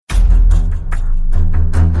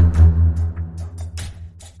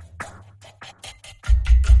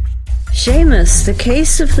Seamus, The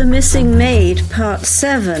Case of the Missing Maid, Part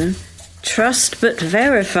 7, Trust But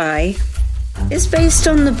Verify, is based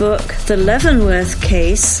on the book The Leavenworth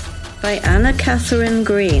Case by Anna Catherine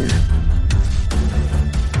Green.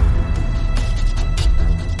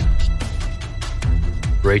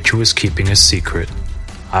 Rachel was keeping a secret.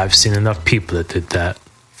 I've seen enough people that did that,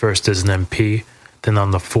 first as an MP, then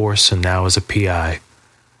on the force, and now as a PI.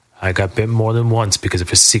 I got bit more than once because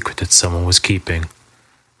of a secret that someone was keeping.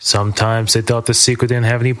 Sometimes they thought the secret didn't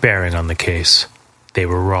have any bearing on the case. They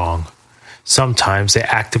were wrong. Sometimes they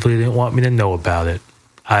actively didn't want me to know about it.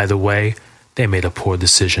 Either way, they made a poor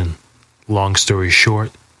decision. Long story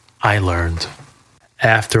short, I learned.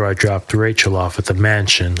 After I dropped Rachel off at the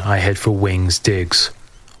mansion, I head for Wing's digs.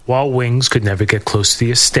 While Wings could never get close to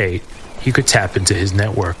the estate, he could tap into his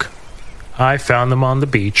network. I found them on the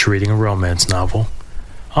beach reading a romance novel.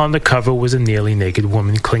 On the cover was a nearly naked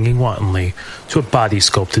woman clinging wantonly to a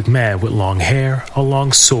body-sculpted man with long hair, a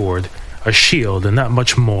long sword, a shield, and not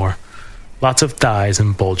much more. Lots of thighs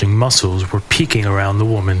and bulging muscles were peeking around the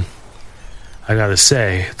woman. I gotta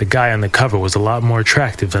say, the guy on the cover was a lot more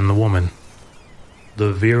attractive than the woman.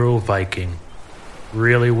 The virile Viking.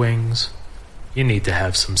 Really, Wings? You need to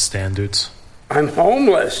have some standards. I'm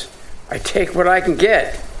homeless. I take what I can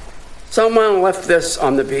get. Someone left this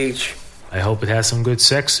on the beach. I hope it has some good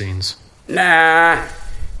sex scenes. Nah.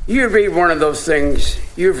 You read one of those things.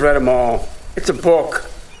 You've read them all. It's a book.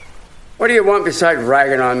 What do you want besides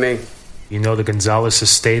ragging on me? You know the Gonzalez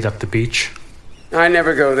estate up the beach? I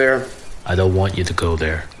never go there. I don't want you to go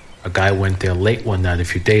there. A guy went there late one night a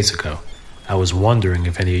few days ago. I was wondering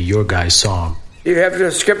if any of your guys saw him. You have a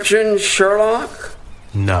description, Sherlock?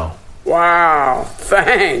 No. Wow,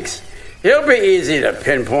 thanks. He'll be easy to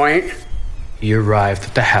pinpoint. He arrived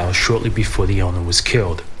at the house shortly before the owner was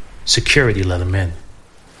killed. Security let him in.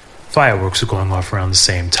 Fireworks were going off around the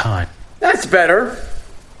same time. That's better.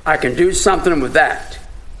 I can do something with that.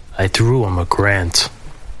 I threw him a grant.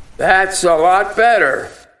 That's a lot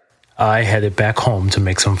better. I headed back home to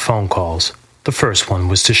make some phone calls. The first one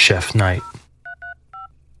was to Chef Knight.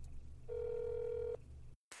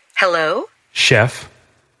 Hello? Chef,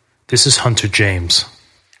 this is Hunter James.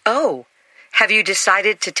 Oh, have you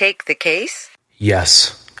decided to take the case?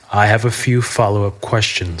 Yes, I have a few follow-up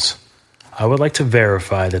questions. I would like to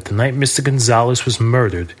verify that the night Mr. Gonzalez was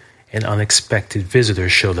murdered, an unexpected visitor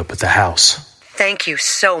showed up at the house. Thank you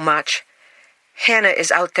so much. Hannah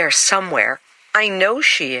is out there somewhere. I know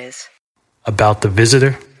she is. About the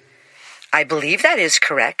visitor? I believe that is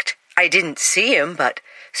correct. I didn't see him, but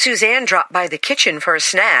Suzanne dropped by the kitchen for a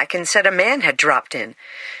snack and said a man had dropped in.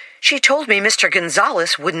 She told me Mr.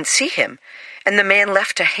 Gonzalez wouldn't see him, and the man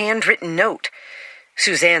left a handwritten note.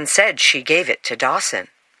 Suzanne said she gave it to Dawson.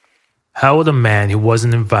 How would a man who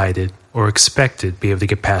wasn't invited or expected be able to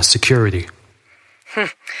get past security?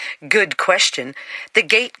 Good question. The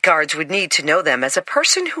gate guards would need to know them as a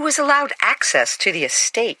person who was allowed access to the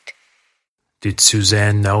estate. Did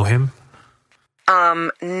Suzanne know him?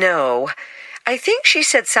 No. I think she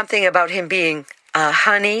said something about him being a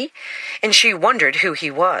honey, and she wondered who he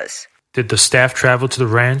was. Did the staff travel to the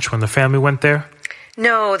ranch when the family went there?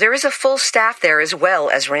 No, there is a full staff there as well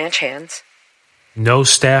as ranch hands. No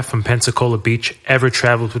staff from Pensacola Beach ever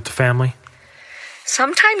traveled with the family?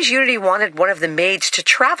 Sometimes Unity wanted one of the maids to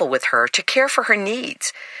travel with her to care for her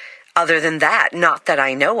needs. Other than that, not that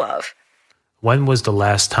I know of. When was the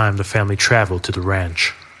last time the family traveled to the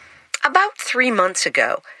ranch? About 3 months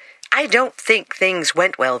ago. I don't think things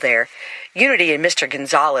went well there. Unity and Mr.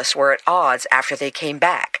 Gonzalez were at odds after they came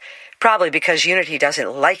back, probably because Unity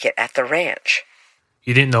doesn't like it at the ranch.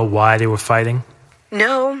 You didn't know why they were fighting?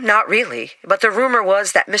 No, not really, but the rumor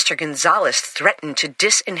was that Mr. Gonzalez threatened to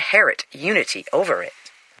disinherit Unity over it.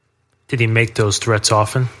 Did he make those threats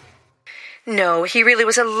often? No, he really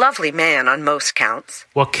was a lovely man on most counts.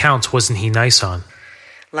 What counts wasn't he nice on?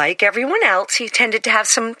 Like everyone else, he tended to have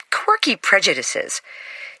some quirky prejudices.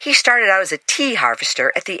 He started out as a tea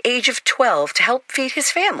harvester at the age of 12 to help feed his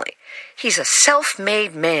family. He's a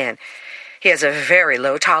self-made man. He has a very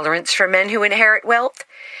low tolerance for men who inherit wealth.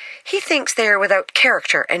 He thinks they are without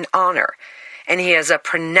character and honor, and he has a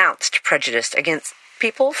pronounced prejudice against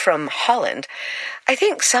people from Holland. I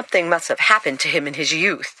think something must have happened to him in his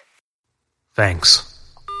youth. Thanks.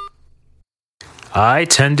 I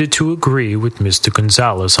tended to agree with Mr.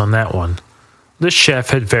 Gonzalez on that one. The chef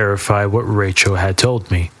had verified what Rachel had told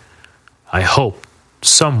me. I hoped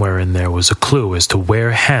somewhere in there was a clue as to where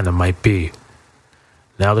Hannah might be.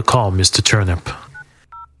 Now to call Mr. Turnip.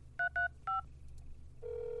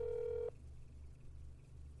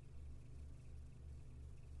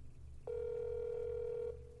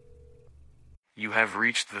 You have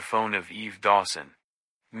reached the phone of Yves Dawson.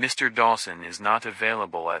 Mr. Dawson is not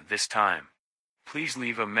available at this time. Please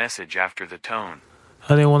leave a message after the tone.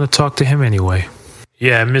 I didn't want to talk to him anyway.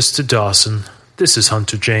 Yeah, Mr. Dawson, this is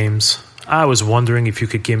Hunter James. I was wondering if you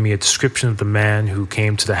could give me a description of the man who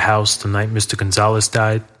came to the house the night Mr. Gonzalez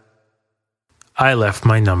died. I left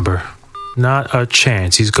my number. Not a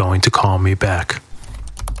chance he's going to call me back.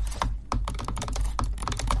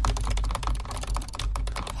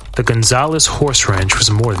 The Gonzalez horse ranch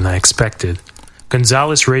was more than I expected.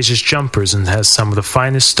 Gonzalez raises jumpers and has some of the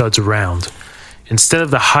finest studs around. Instead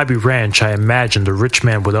of the hobby ranch I imagined a rich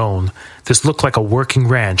man would own, this looked like a working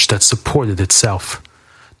ranch that supported itself.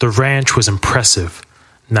 The ranch was impressive.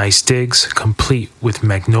 Nice digs, complete with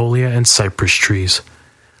magnolia and cypress trees.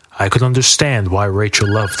 I could understand why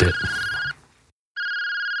Rachel loved it.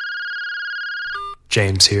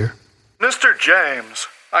 James here. Mr. James,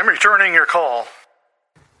 I'm returning your call.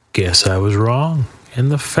 Guess I was wrong,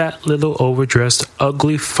 and the fat little overdressed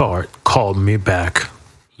ugly fart called me back.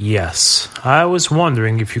 Yes, I was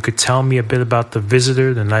wondering if you could tell me a bit about the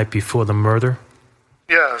visitor the night before the murder.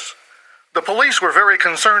 Yes, the police were very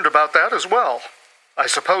concerned about that as well. I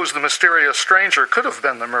suppose the mysterious stranger could have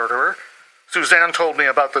been the murderer. Suzanne told me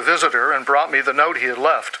about the visitor and brought me the note he had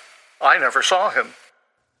left. I never saw him.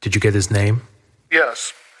 Did you get his name?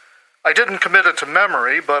 Yes. I didn't commit it to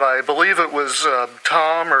memory, but I believe it was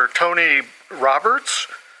Tom or Tony Roberts.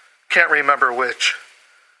 Can't remember which.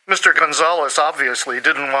 Mr. Gonzalez obviously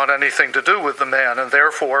didn't want anything to do with the man, and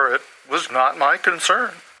therefore it was not my concern.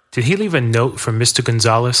 Did he leave a note for Mr.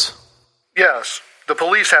 Gonzalez? Yes. The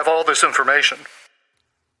police have all this information.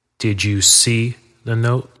 Did you see the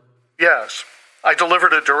note? Yes. I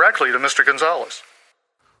delivered it directly to Mr. Gonzalez.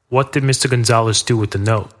 What did Mr. Gonzalez do with the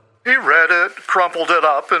note? He read it, crumpled it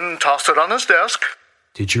up, and tossed it on his desk.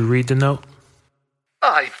 Did you read the note?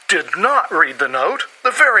 I did not read the note.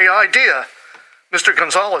 The very idea. Mr.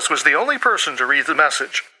 Gonzalez was the only person to read the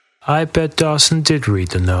message. I bet Dawson did read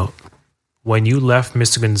the note. When you left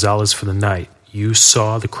Mr. Gonzalez for the night, you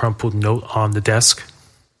saw the crumpled note on the desk?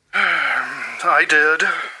 I did.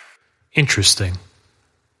 Interesting.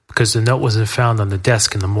 Because the note wasn't found on the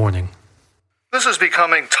desk in the morning. This is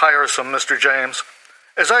becoming tiresome, Mr. James.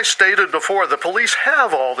 As I stated before, the police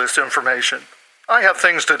have all this information. I have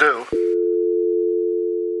things to do.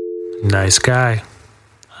 Nice guy.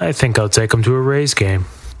 I think I'll take him to a Rays game.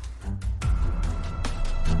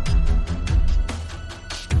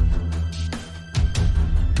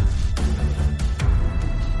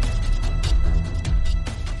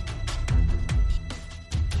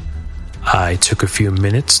 I took a few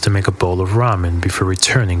minutes to make a bowl of ramen before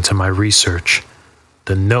returning to my research.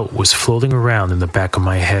 The note was floating around in the back of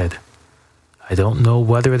my head. I don't know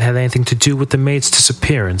whether it had anything to do with the maid's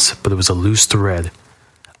disappearance, but it was a loose thread.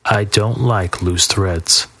 I don't like loose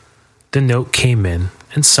threads. The note came in,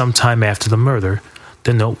 and sometime after the murder,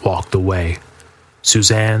 the note walked away.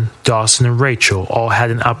 Suzanne, Dawson, and Rachel all had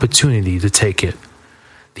an opportunity to take it.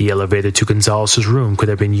 The elevator to Gonzalez's room could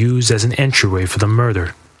have been used as an entryway for the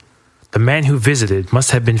murder. The man who visited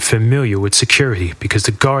must have been familiar with security because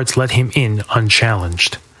the guards let him in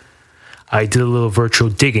unchallenged. I did a little virtual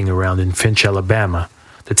digging around in Finch, Alabama,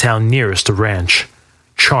 the town nearest the ranch.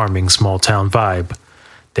 Charming small-town vibe.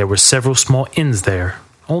 There were several small inns there,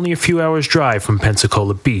 only a few hours' drive from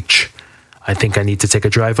Pensacola Beach. I think I need to take a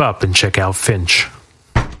drive up and check out Finch.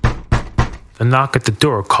 The knock at the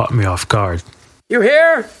door caught me off guard. You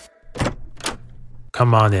here?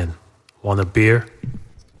 Come on in. Want a beer?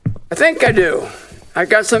 I think I do. I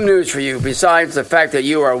got some news for you besides the fact that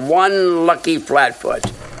you are one lucky flatfoot.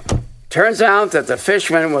 Turns out that the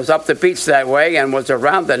fishman was up the beach that way and was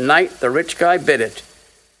around the night the rich guy bid it.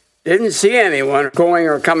 Didn't see anyone going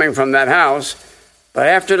or coming from that house, but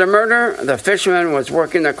after the murder, the fishman was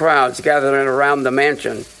working the crowds gathering around the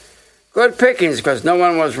mansion. Good pickings because no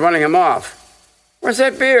one was running him off. Where's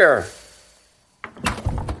that beer?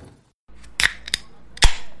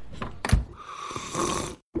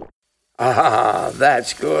 Ah,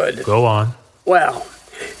 that's good. Go on. Well,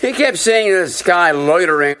 he kept seeing this guy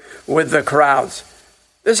loitering with the crowds.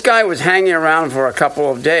 This guy was hanging around for a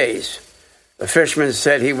couple of days. The fisherman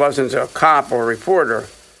said he wasn't a cop or reporter.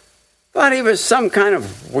 Thought he was some kind of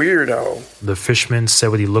weirdo. The fisherman said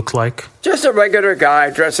what he looked like? Just a regular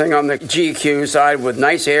guy dressing on the GQ side with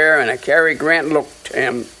nice hair and a Cary Grant look to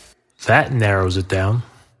him. That narrows it down.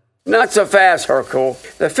 Not so fast, Hercule.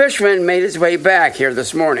 The fisherman made his way back here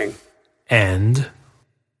this morning. And?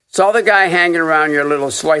 Saw the guy hanging around your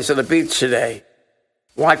little slice of the beach today,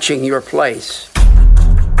 watching your place.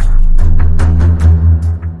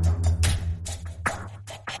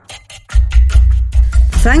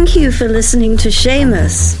 Thank you for listening to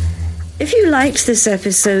Seamus. If you liked this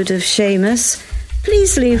episode of Seamus,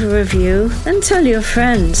 please leave a review and tell your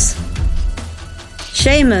friends.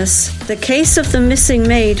 Seamus, The Case of the Missing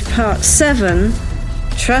Maid Part 7,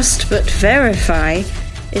 Trust but Verify,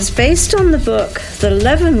 is based on the book The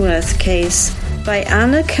Leavenworth Case by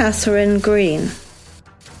Anna Catherine Green.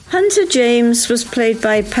 Hunter James was played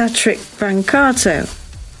by Patrick Brancato.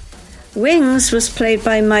 Wings was played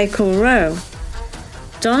by Michael Rowe.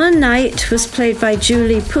 Donna Knight was played by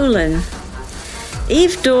Julie Poulin.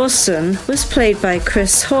 Yves Dawson was played by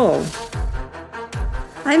Chris Hall.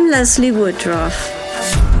 I'm Leslie Woodruff.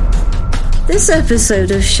 This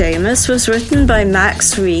episode of Seamus was written by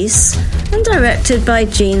Max Reese and directed by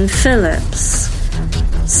Gene Phillips.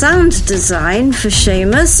 Sound design for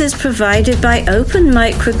Seamus is provided by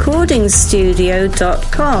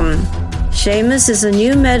OpenMicRecordingStudio.com. Seamus is a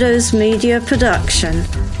New Meadows Media production.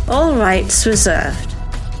 All rights reserved.